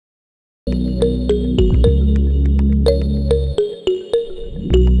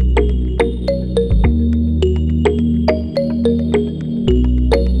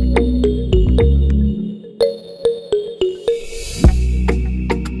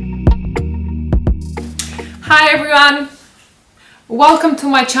Hi everyone! Welcome to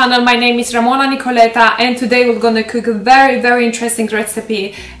my channel. My name is Ramona Nicoleta and today we're gonna cook a very interesting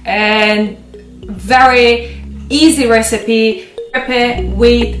recipe and very easy recipe, crepe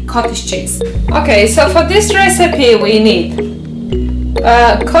with cottage cheese. Okay, so for this recipe we need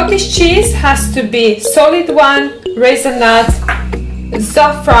cottage cheese, has to be solid one, raisin nuts,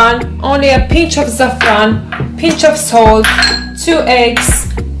 saffron, only a pinch of saffron, pinch of salt, 2 eggs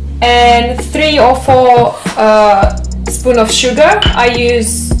and 3 or 4 spoons of sugar. I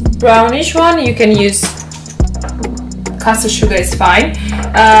use brownish one, you can use caster sugar, is fine.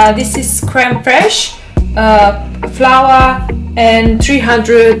 This is Crème Fraiche, flour and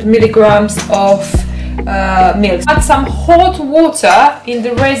 300 milligrams of milk. Add some hot water in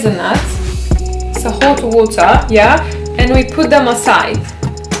the raisin nuts, so hot water, yeah, and we put them aside.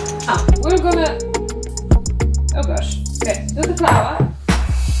 We're gonna, oh gosh, okay, do the flour.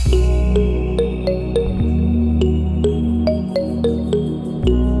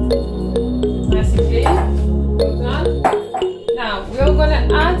 Nice and clean, well done. Now we're gonna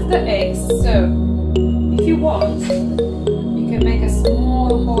add the eggs, so if you want, you can make a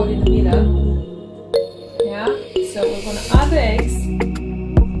small hole in the middle. Yeah, so we're gonna add the eggs.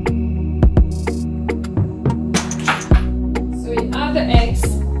 So we add the eggs,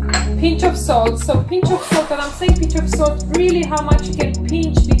 pinch of salt. So pinch of salt, and I'm saying pinch of salt, really how much you can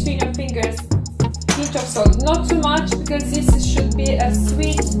pinch between your fingers. Pinch of salt, not too much, because this should be a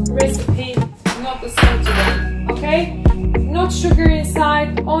sweet recipe, not a salty one, okay? Not sugar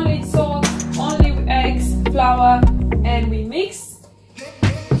inside, only salt, only eggs, flour, and we mix.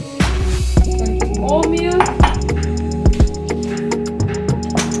 All milk,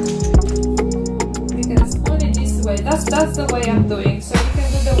 because only this way, that's the way I'm doing, so you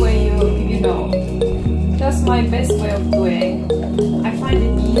can do the way you know. That's my best way of doing. I find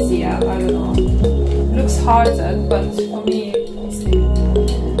it easier, I don't know. Looks harder, but for me, it's easy.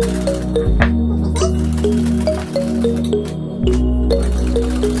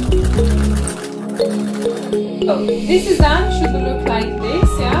 So this is done, should look like this,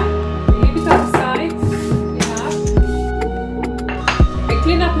 yeah? Leave it outside. I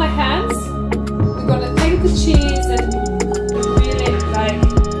clean up my hands. We're gonna take the cheese and really like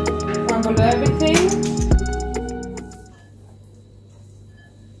crumble everything.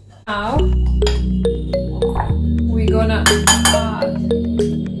 Now we're gonna add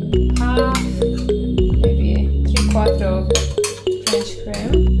half, maybe 3/4 of French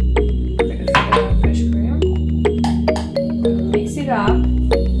cream. Fresh cream. Mix it up.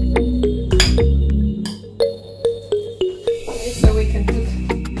 Okay, so we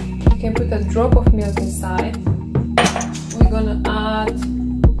can put a drop of milk inside. We're gonna add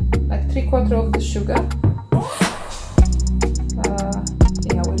like 3/4 of the sugar.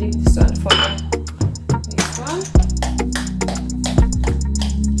 Yeah, we'll leave this one for the next one.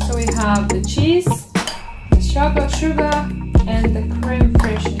 So we have the cheese, the sugar, and the crème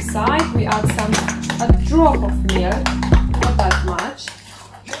fraiche inside. We add a drop of milk, not that much.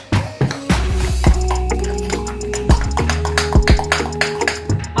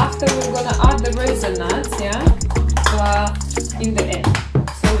 After we're gonna add the raisin nuts, yeah, in the end.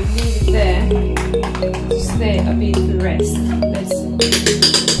 So we leave it there to stay a bit to rest. Let's see.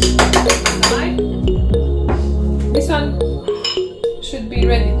 This one should be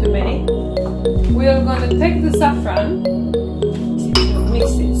ready to make. We're gonna take the saffron, mix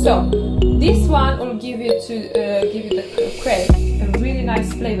it. So this one will give you the crepe a really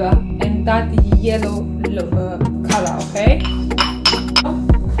nice flavor and that yellow color. Okay.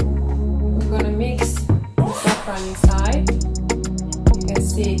 We're gonna mix the saffron inside. You can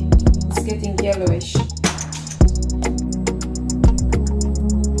see it's getting yellowish.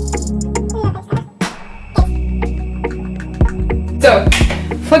 So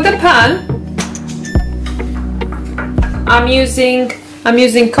for the pan, I'm using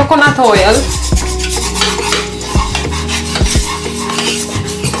coconut oil.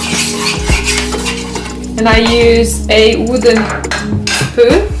 And I use a wooden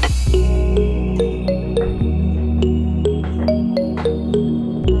spoon.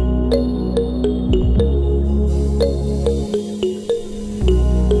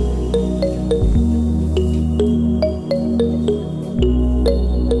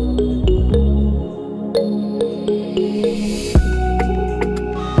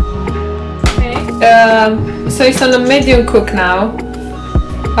 So it's on a medium cook now.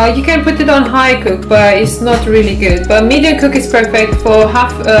 You can put it on high cook, but it's not really good. But medium cook is perfect for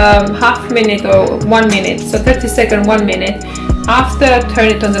half minute or 1 minute. So 30 seconds, 1 minute. After, turn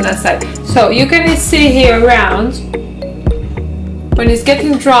it on the other side. So you can see here around when it's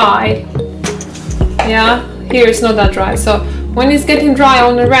getting dry. Yeah, here it's not that dry. So when it's getting dry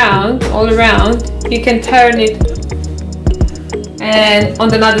all around, you can turn it and on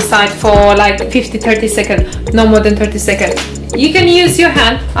the other side for like 50-30 seconds, no more than 30 seconds. You can use your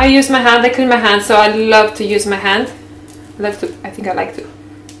hand. I use my hand, I clean my hand, so I love to use my hand. I think I like to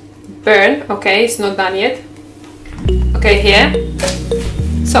burn. Okay, it's not done yet. Okay, here.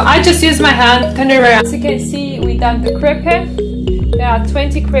 So I just use my hand, turn it around. As you can see, we done the crepe. There are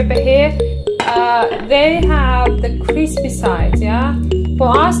 20 crepe here. They have the crispy sides, yeah?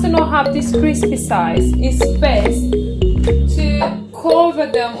 For us to not have this crispy sides, it's best to cover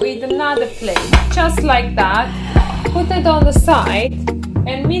them with another plate, just like that. Put it on the side,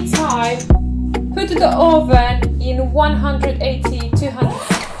 and mid-time, put the oven in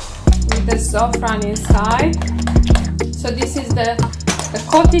 180-200 with the saffron inside. So this is the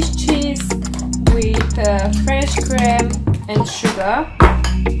cottage cheese with French cream and sugar,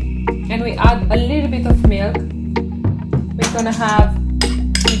 and we add a little bit of milk. We're gonna add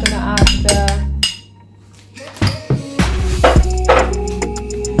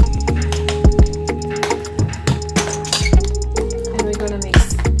and we're gonna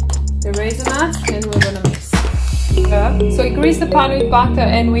mix the raisins, and we're gonna mix. So we grease the pan with butter,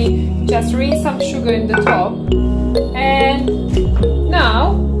 and we just rinse some sugar in the top. And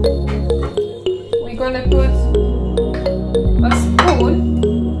now we're gonna put a spoon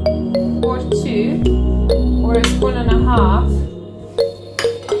or two, or a spoon and a half,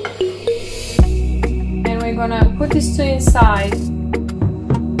 and we're gonna put this two inside,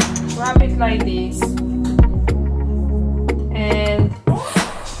 wrap it like this, and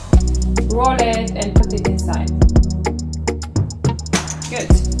roll it and put it inside. Good.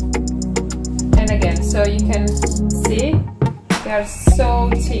 And again, so you can see they are so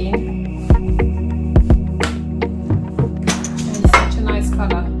thin and such a nice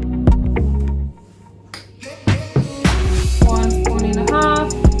color. 1 spoon and a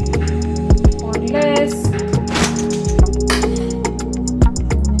half or less.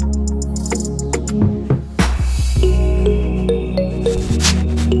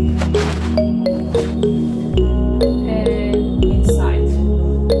 And inside.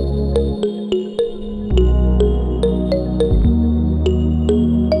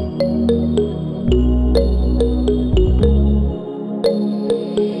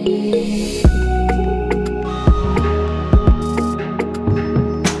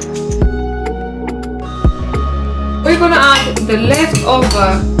 We're gonna add the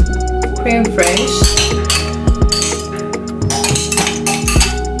leftover crème fraiche.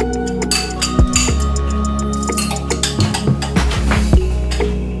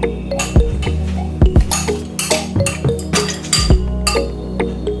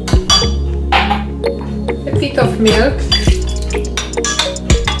 A bit of milk.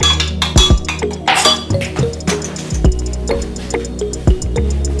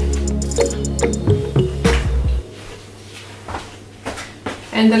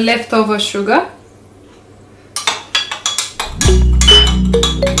 And the leftover sugar.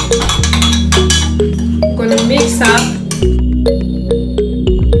 I'm gonna mix up.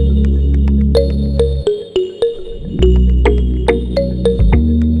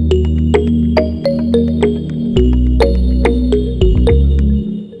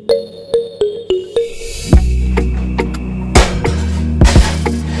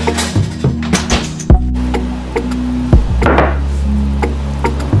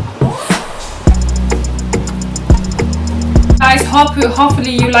 Guys,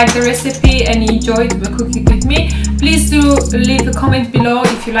 hopefully you like the recipe and you enjoyed cooking with me. Please do leave a comment below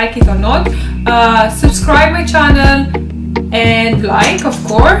if you like it or not. Subscribe my channel and like, of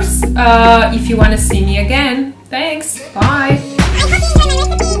course, if you want to see me again. Thanks, bye.